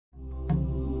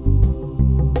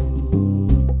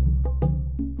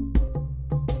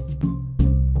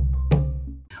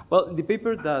Well, the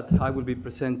paper that I will be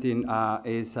presenting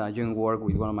is joint work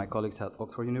with one of my colleagues at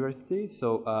Oxford University.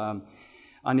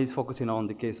 And it's focusing on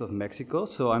the case of Mexico.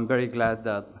 So I'm very glad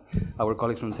that our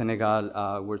colleagues from Senegal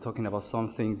were talking about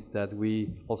some things that we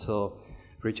also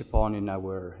reach upon in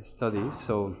our studies.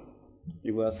 So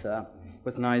it was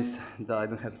nice that I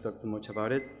don't have to talk too much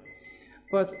about it.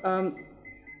 But well,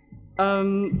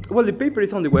 the paper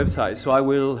is on the website, so I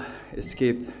will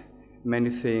skip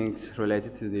many things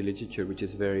related to the literature, which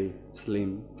is very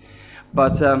slim.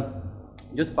 But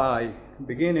just by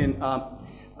beginning,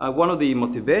 one of the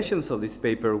motivations of this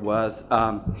paper was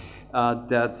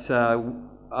that there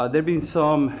have been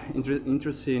some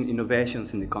interesting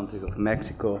innovations in the context of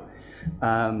Mexico,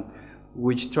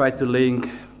 which try to link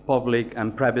public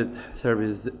and private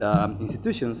service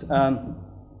institutions.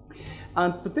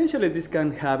 And potentially this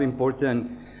can have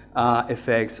important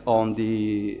effects on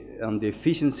the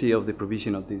efficiency of the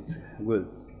provision of these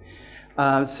goods.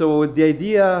 So the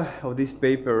idea of this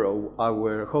paper, or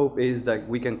our hope, is that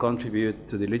we can contribute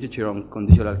to the literature on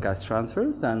conditional cash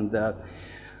transfers, and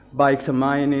by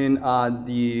examining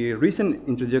the recent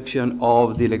introduction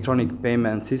of the electronic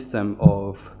payment system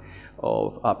of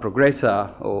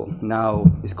Progressa, or now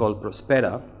it's called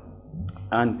Prospera.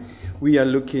 And we are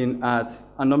looking at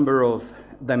a number of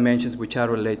dimensions which are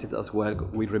related as well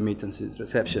with remittances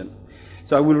reception.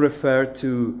 So I will refer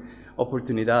to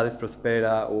Oportunidades,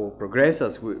 Prospera, or Progressa,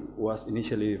 as was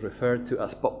initially referred to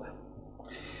as POP.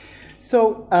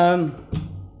 So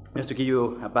just to give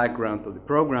you a background of the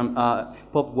program,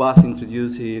 POP was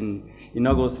introduced in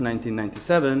August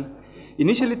 1997,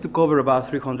 initially to cover about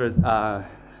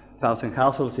 300,000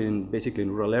 households basically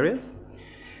in rural areas.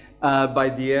 By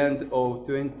the end of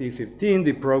 2015,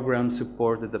 the program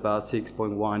supported about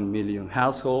 6.1 million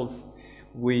households,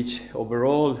 which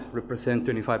overall represent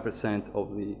 25%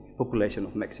 of the population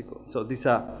of Mexico. So this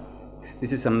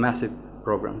is a massive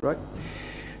program, right?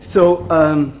 So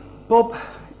POP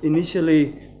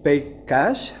initially paid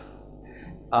cash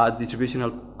at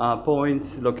distributional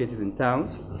points located in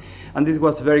towns, and this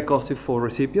was very costly for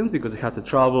recipients because they had to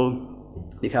travel.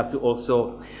 They have to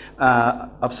also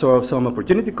absorb some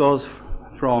opportunity costs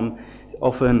from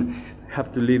often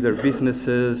have to leave their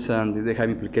businesses, and they have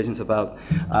implications about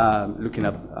looking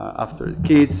after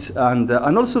kids. And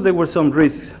also there were some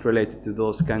risks related to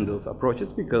those kind of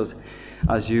approaches because,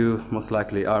 as you most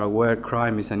likely are aware,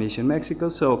 crime is an issue in Mexico.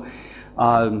 So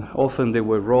often they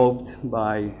were robbed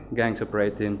by gangs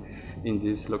operating in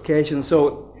these locations.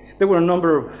 So there were a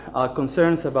number of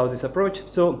concerns about this approach.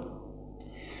 So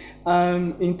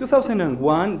in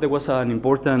 2001, there was an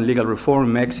important legal reform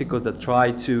in Mexico that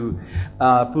tried to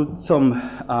put some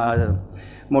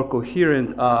more coherent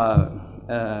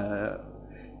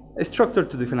structure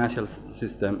to the financial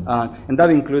system, and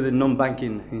that included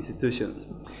non-banking institutions.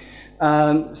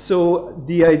 So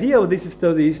the idea of this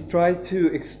study is try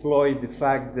to exploit the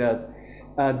fact that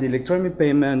the electronic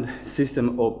payment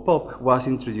system of POP was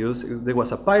introduced. There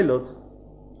was a pilot,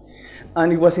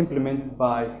 and it was implemented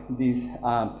by this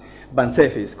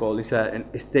Bansefi, it's called. It's a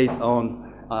state-owned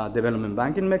development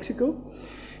bank in Mexico,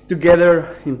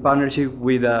 together in partnership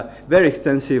with a very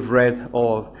extensive red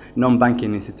of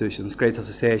non-banking institutions, credit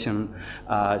associations,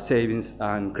 savings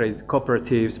and credit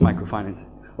cooperatives, microfinance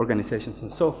organizations,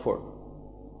 and so forth.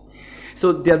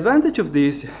 So the advantage of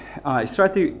this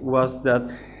strategy was that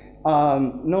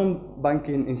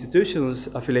non-banking institutions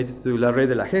affiliated to La Red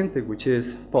de la Gente, which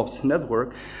is POP's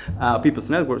network, People's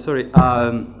Network, sorry,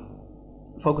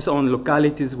 focus on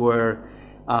localities where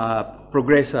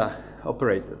Progressa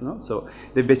operated. No? So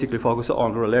they basically focus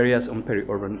on rural areas, on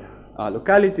peri-urban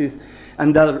localities,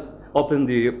 and that opened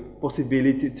the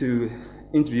possibility to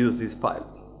introduce this pilot.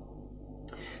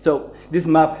 So this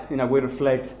map, in a way,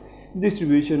 reflects the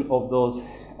distribution of those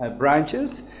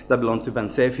branches that belong to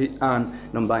Bansefi and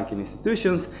non-banking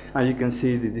institutions, and you can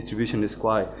see the distribution is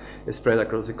quite spread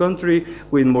across the country,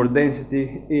 with more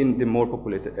density in the more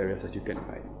populated areas, as you can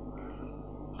imagine.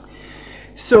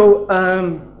 So,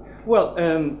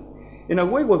 in a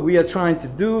way, what we are trying to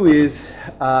do is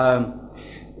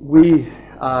we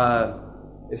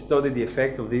study the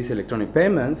effect of these electronic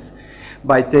payments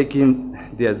by taking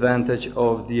the advantage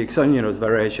of the exogenous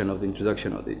variation of the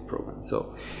introduction of the program.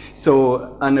 So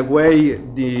in a way,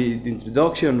 the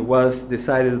introduction was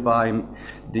decided by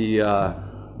the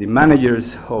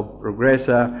managers of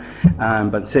Progressa and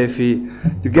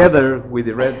Bansefi, together with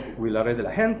La Red de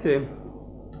la Gente,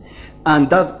 and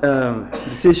that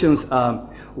decisions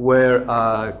were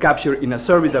captured in a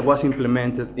survey that was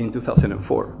implemented in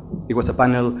 2004. It was a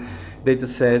panel data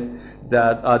set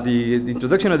that the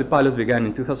introduction of the pilot began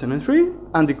in 2003,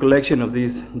 and the collection of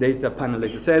this data panel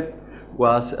data set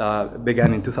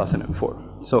began in 2004.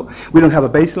 So we don't have a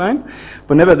baseline,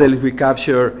 but nevertheless we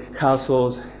capture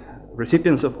households,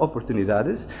 recipients of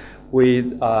oportunidades,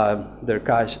 with their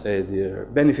cash, their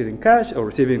benefit in cash or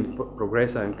receiving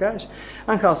Progresa in cash,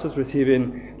 and households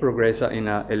receiving Progresa in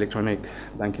an electronic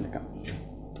banking account.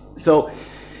 So,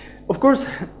 of course,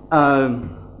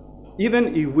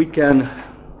 even if we can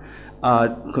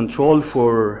control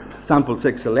for sample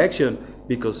sex selection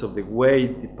because of the way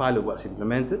the pilot was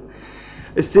implemented,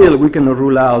 still we cannot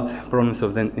rule out problems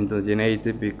of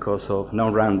heterogeneity because of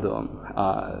non-random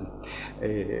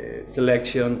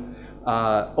selection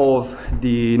of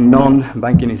the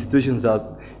non-banking institutions that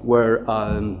were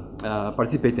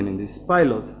participating in this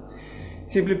pilot,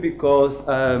 simply because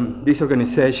these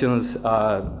organizations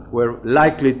were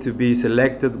likely to be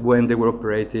selected when they were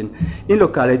operating in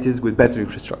localities with better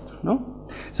infrastructure, no?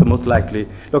 So most likely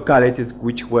localities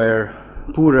which were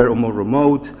poorer or more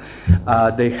remote,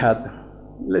 they had,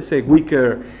 let's say,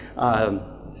 weaker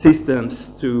systems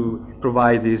to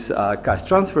provide these cash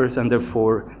transfers, and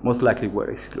therefore most likely were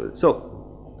excluded.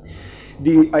 So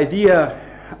the idea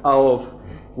of,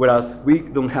 whereas we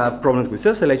don't have problems with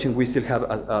self-selection, we still have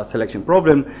a selection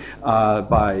problem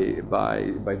by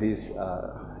the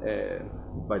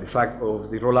fact of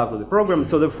the rollout of the program.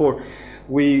 So therefore,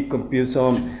 we compute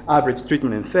some average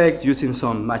treatment effects using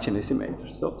some matching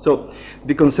estimators. So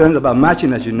the concern about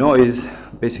matching, as you know, is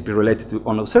basically related to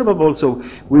unobservables. So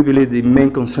we believe the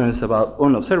main concerns about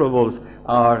unobservables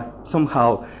are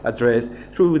somehow addressed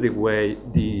through the way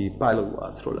the pilot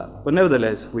was rolled out. But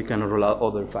nevertheless, we cannot roll out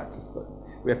other factors. But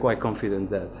we are quite confident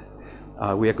that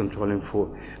we are controlling for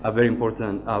a very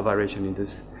important variation in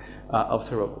these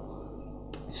observables.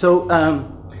 So,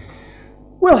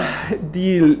 well,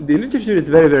 the literature is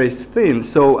very, very thin.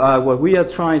 So what we are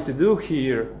trying to do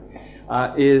here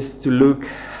is to look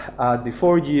at the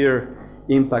 4-year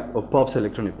impact of POP's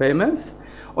electronic payments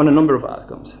on a number of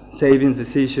outcomes: savings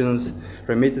decisions,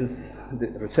 remittance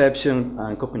reception,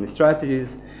 and coping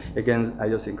strategies against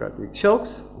idiosyncratic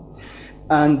shocks.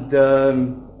 And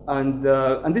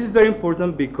this is very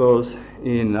important because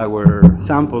in our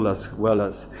sample, as well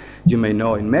as you may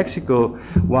know, in Mexico,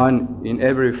 1 in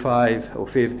every 5 or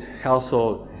 5th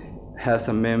household has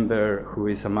a member who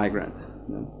is a migrant.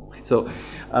 So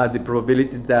the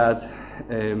probability that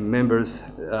members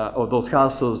of those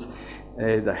households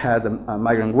that had a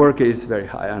migrant worker is very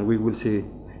high, and we will see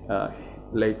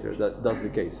later that that's the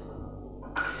case.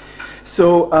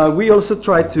 So we also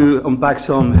try to unpack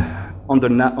some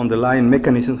underlying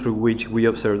mechanisms through which we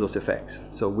observe those effects.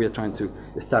 So we are trying to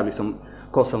establish some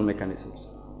causal mechanisms.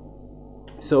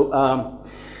 So,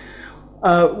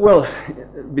 well,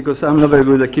 because I'm not very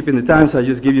good at keeping the time, so I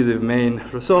just give you the main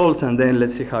results, and then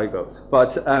let's see how it goes.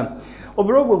 But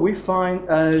overall, what we find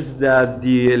is that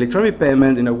the electronic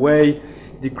payment, in a way,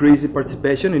 decrease the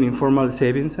participation in informal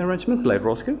savings arrangements like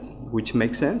roscas, which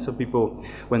makes sense. So people,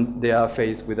 when they are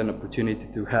faced with an opportunity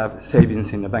to have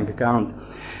savings in a bank account,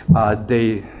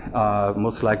 they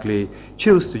most likely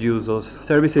choose to use those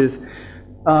services,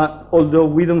 although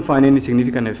we don't find any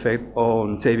significant effect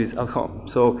on savings at home.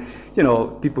 So, you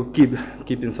know, people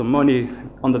keeping some money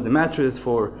under the mattress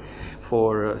for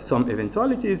some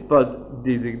eventualities, but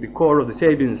the core of the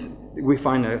savings, we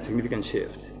find a significant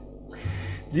shift.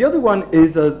 The other one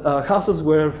is that households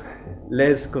were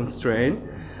less constrained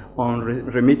on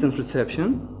remittance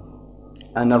reception,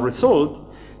 and as a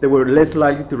result, they were less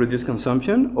likely to reduce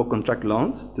consumption or contract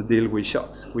loans to deal with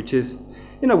shocks, which is,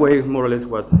 in a way, more or less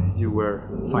what you were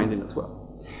finding as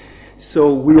well.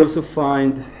 So we also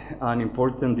find an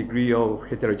important degree of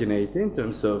heterogeneity in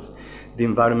terms of the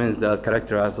environments that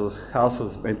characterize those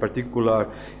households, in particular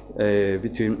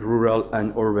between rural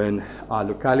and urban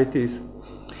localities.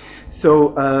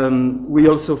 So we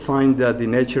also find that the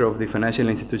nature of the financial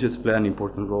institutions play an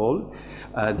important role.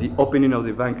 The opening of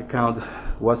the bank account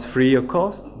was free of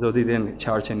cost, so they didn't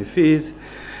charge any fees.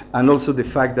 And also the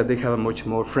fact that they have a much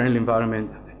more friendly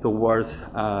environment towards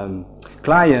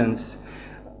clients,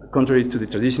 contrary to the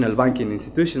traditional banking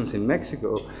institutions in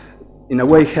Mexico, in a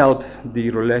way help the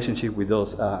relationship with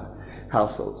those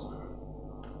households.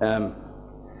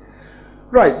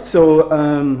 Right, so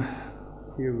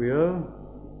here we are.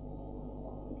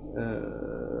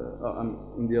 I'm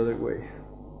in the other way.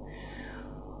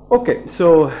 Okay,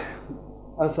 so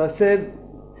as I said,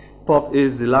 POP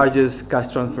is the largest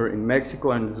cash transfer in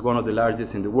Mexico and is one of the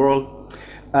largest in the world.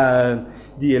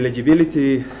 The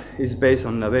eligibility is based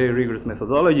on a very rigorous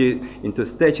methodology in 2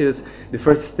 stages. The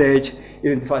first stage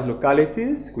identifies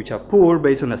localities which are poor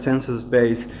based on a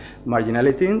census-based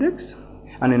marginality index.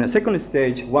 And in a second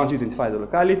stage, once you identify the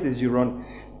localities, you run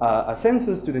a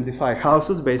census to identify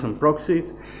houses based on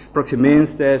proxies, proxy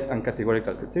means test, and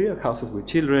categorical criteria, houses with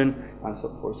children, and so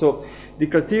forth. So the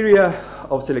criteria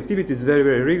of selectivity is very,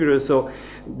 very rigorous. So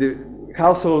the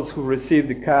households who receive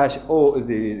the cash or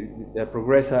the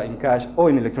Progressa in cash or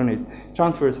in electronic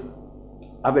transfers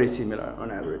are very similar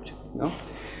on average. No?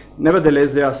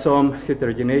 Nevertheless, there are some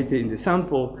heterogeneity in the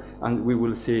sample, and we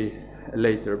will see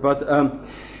later. But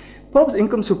POP's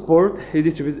income support is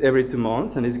distributed every 2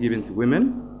 months and is given to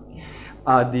women.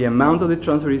 The amount of the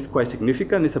transfer is quite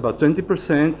significant. It's about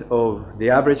 20% of the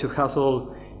average of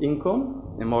household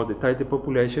income among the target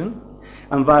population,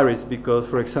 and varies because,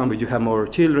 for example, you have more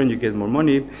children, you get more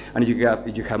money, and if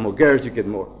you have more girls, you get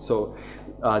more. So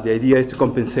the idea is to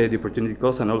compensate the opportunity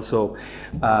cost and also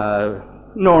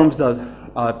norms that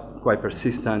are quite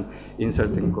persistent in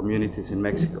certain communities in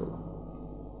Mexico.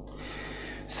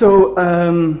 So,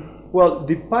 well,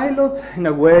 the pilot, in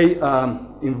a way,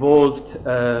 involved,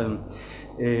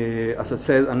 as I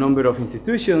said, a number of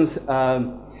institutions, as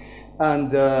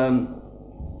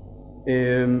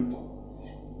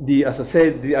I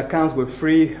said, the accounts were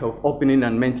free of opening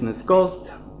and maintenance costs.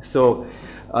 So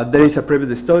there is a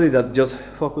previous study that just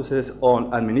focuses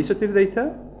on administrative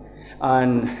data,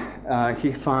 and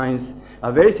he finds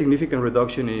a very significant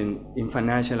reduction in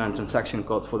financial and transaction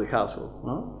costs for the households.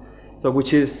 No? So,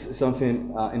 which is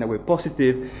something in a way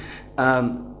positive.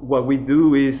 What we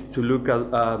do is to look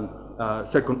at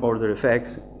second order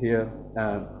effects here,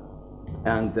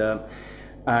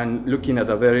 and looking at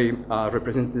a very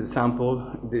representative sample.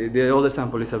 The other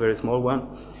sample is a very small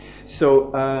one.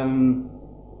 So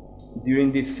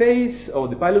during the phase, or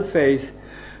the pilot phase,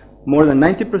 more than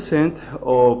 90%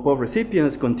 of POP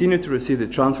recipients continue to receive the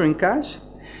transfer in cash,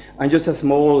 and just a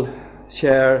small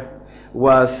share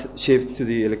was shifted to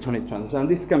the electronic transfer. And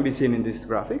this can be seen in this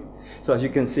graphic. So as you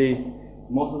can see,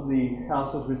 most of the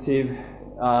households receive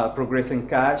Progressa in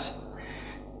cash.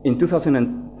 In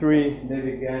 2003, they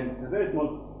began, a very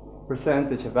small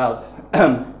percentage, about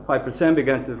 5%,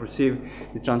 began to receive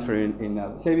the transfer in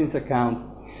a savings account.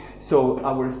 So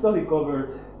our study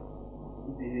covers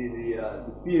the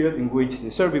period in which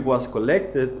the survey was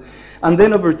collected, and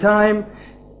then over time,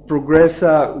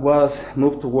 Progressa was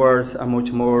moved towards a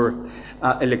much more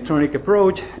electronic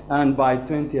approach, and by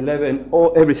 2011,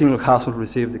 every single household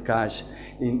received the cash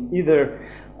in either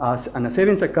in a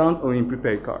savings account or in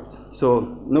prepaid cards.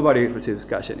 So nobody receives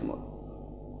cash anymore.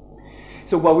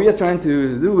 So what we are trying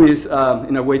to do is,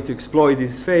 in a way, to exploit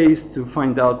this phase to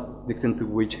find out the extent to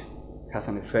which it has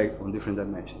an effect on different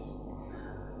dimensions.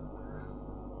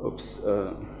 Oops.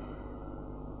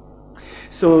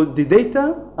 So the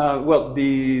data, well,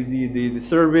 the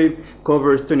survey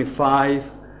covers 25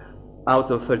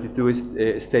 out of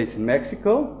 32 states in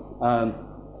Mexico.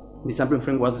 The sampling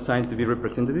frame was designed to be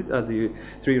representative at the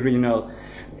 3 regional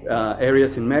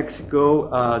areas in Mexico.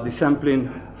 The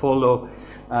sampling followed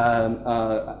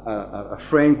a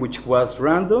frame which was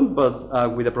random,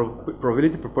 but with a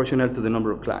probability proportional to the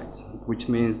number of clients, which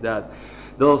means that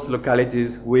those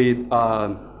localities with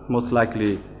most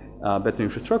likely better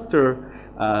infrastructure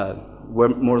were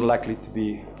more likely to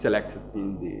be selected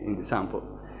in the sample.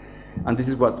 And this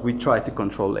is what we try to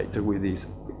control later with these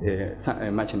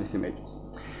matching estimators.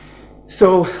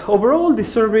 So overall, the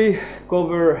survey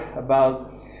covered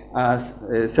about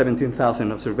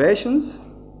 17,000 observations,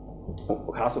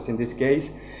 households in this case.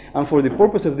 And for the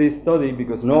purpose of this study,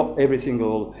 because not every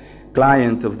single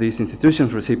client of these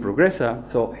institutions received Progressa,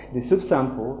 so the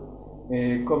subsample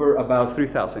covered about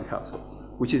 3,000 households,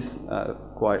 which is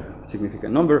quite a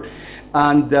significant number.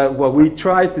 And what we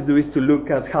try to do is to look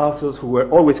at households who were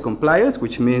always compliant,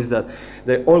 which means that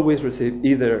they always receive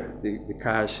either the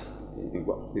cash,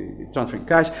 well, the transfer in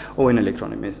cash, or in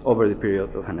electronic means over the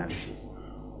period of analysis.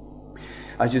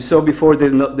 As you saw before,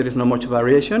 there is not much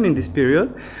variation in this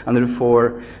period, and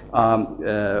therefore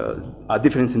a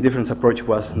difference in difference approach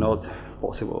was not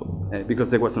possible because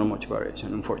there was not much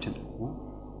variation, unfortunately.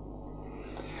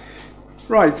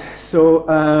 Right. So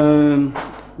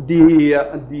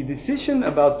the decision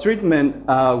about treatment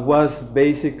was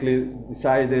basically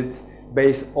decided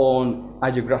based on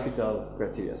a geographical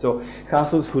criteria. So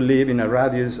households who live in a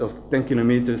radius of 10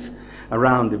 kilometers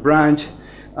around the branch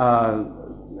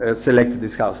selected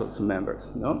these households members.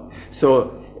 No?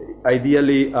 So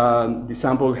ideally, the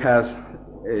sample has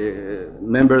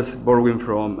members borrowing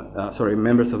from,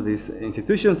 members of these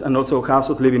institutions, and also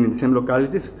households living in the same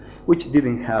localities which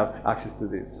didn't have access to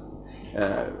these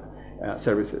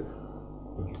services.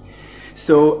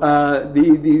 So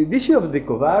the issue of the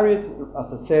covariates,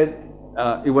 as I said,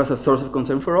 it was a source of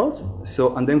concern for us.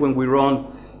 So, and then when we run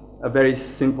a very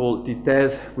simple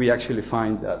t-test, we actually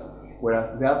find that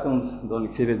whereas the atoms don't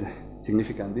exhibit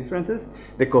significant differences,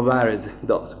 the covariance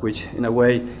does, which in a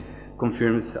way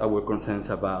confirms our concerns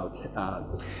about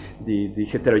the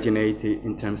heterogeneity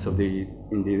in terms of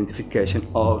in the identification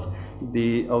of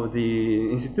the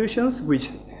institutions, which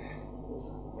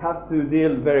have to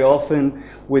deal very often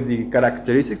with the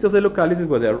characteristics of the localities,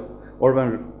 whether they're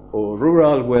urban or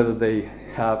rural, whether they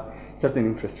have certain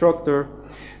infrastructure,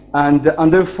 and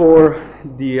therefore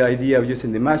the idea of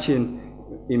using the matching,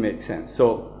 it makes sense.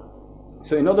 So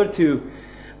in order to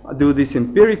do this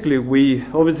empirically, we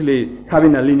obviously,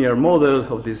 having a linear model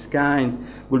of this kind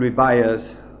will be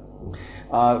biased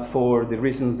for the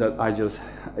reasons that I just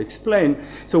explained.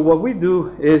 So what we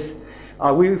do is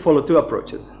we follow two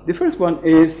approaches. The first one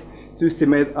is to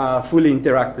estimate a fully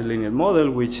interactive linear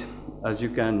model, which, as you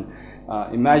can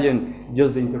imagine,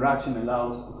 just the interaction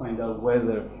allows to find out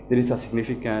whether there is a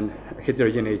significant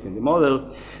heterogeneity in the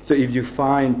model. So if you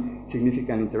find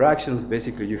significant interactions,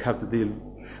 basically you have to deal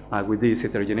with this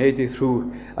heterogeneity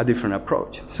through a different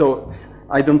approach. So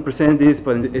I don't present this,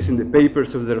 but it's in the paper,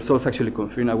 so the results actually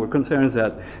confirm our concerns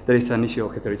that there is an issue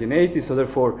of heterogeneity. So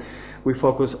therefore, we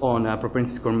focus on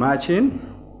propensity score matching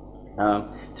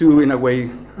to, in a way,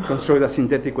 construct a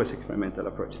synthetic or experimental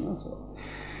approach.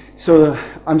 So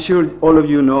I'm sure all of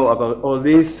you know about all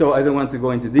this, so I don't want to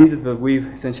go into details, but we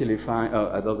essentially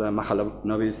adopt a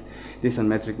Mahalanobis distant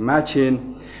metric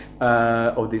matching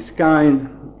of this kind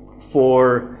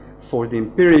for the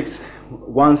empirics.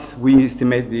 Once we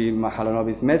estimate the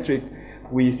Mahalanobis metric,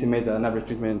 we estimate an average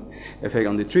treatment effect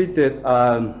on the treated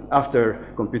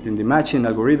after computing the matching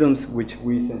algorithms, which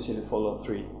we essentially follow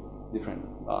three different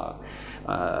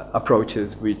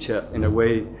approaches, which in a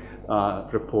way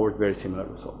report very similar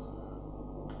results.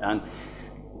 And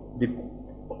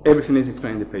everything is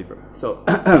explained in the paper. So,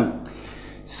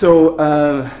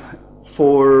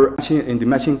 for in the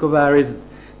matching covariance,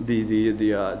 the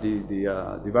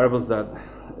variables that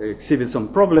exhibit some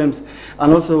problems,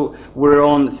 and also we're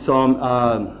on some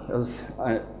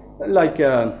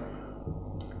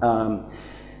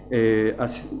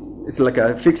it's like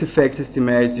a fixed effects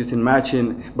estimates using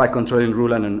matching by controlling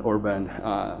rural and urban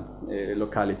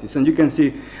localities. And you can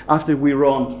see after we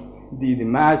run the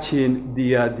matching,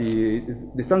 the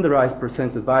standardized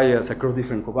percentage bias across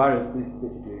different covariates is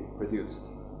basically reduced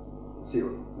to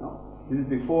zero. No? This is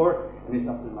before and it's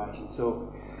after matching.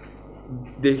 So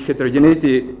the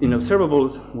heterogeneity in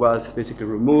observables was basically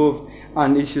removed,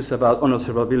 and issues about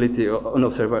unobservability or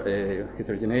unobserved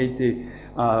heterogeneity,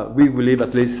 we believe,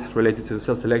 at least related to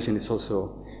self-selection, is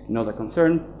also not a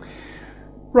concern.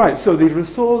 Right, so the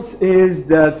results is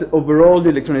that overall the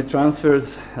electronic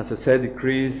transfers, as I said,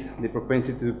 decrease the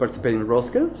propensity to participate in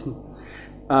ROSCAs.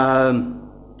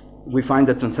 We find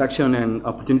that transaction and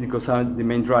opportunity costs are the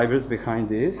main drivers behind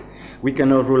this. We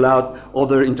cannot rule out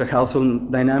other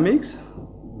intra-household dynamics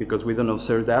because we don't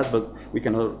observe that, but we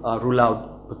cannot rule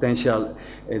out potential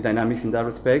dynamics in that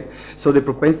respect. So the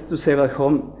propensity to save at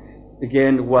home,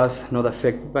 again, was not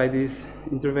affected by this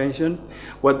intervention.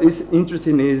 What is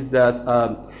interesting is that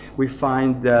we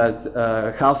find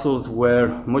that households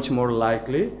were much more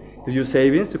likely to use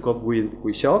savings to cope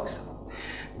with shocks.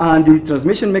 And the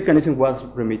transmission mechanism was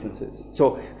remittances.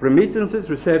 So remittances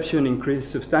reception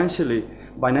increased substantially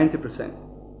by 90%.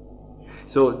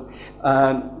 So,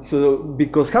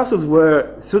 because households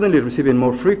were suddenly receiving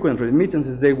more frequent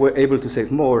remittances, they were able to save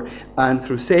more. And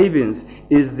through savings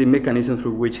is the mechanism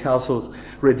through which households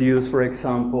reduce, for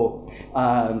example,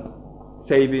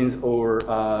 savings or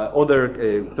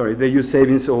they use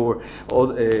savings or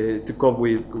to cope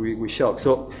with shock.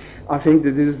 So I think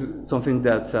that this is something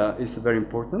that is very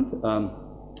important.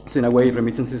 So in a way,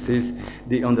 remittances is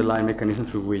the underlying mechanism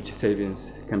through which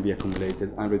savings can be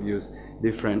accumulated and reduce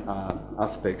different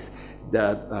aspects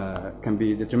that can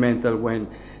be detrimental when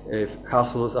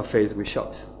households are faced with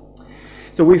shocks.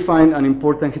 So we find an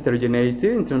important heterogeneity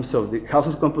in terms of the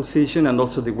household composition and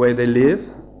also the way they live,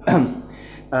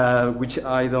 which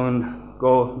I don't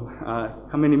go,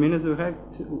 how many minutes do we have?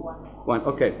 One,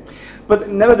 okay. But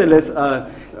nevertheless,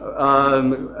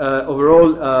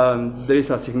 overall, there is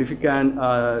a significant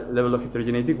level of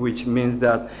heterogeneity, which means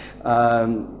that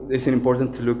it's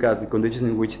important to look at the conditions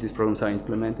in which these programs are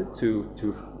implemented to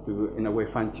in a way,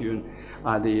 fine-tune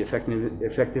the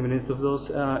effectiveness of those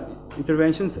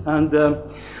interventions. And,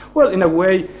 well, in a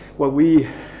way, what we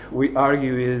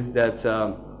argue is that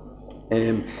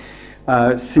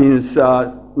since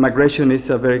migration is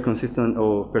a very consistent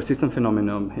or persistent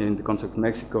phenomenon in the context of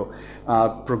Mexico,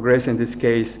 progress in this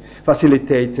case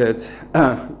facilitated,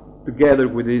 together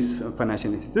with these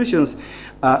financial institutions,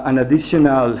 an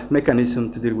additional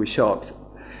mechanism to deal with shocks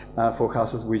for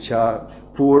households which are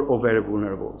poor or very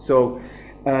vulnerable. So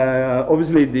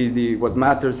obviously what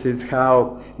matters is how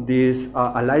these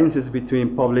alliances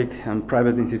between public and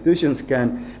private institutions can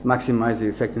maximize the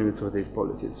effectiveness of these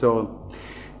policies.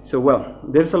 So well,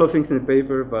 there's a lot of things in the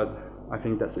paper, but I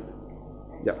think that's it.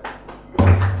 Yeah.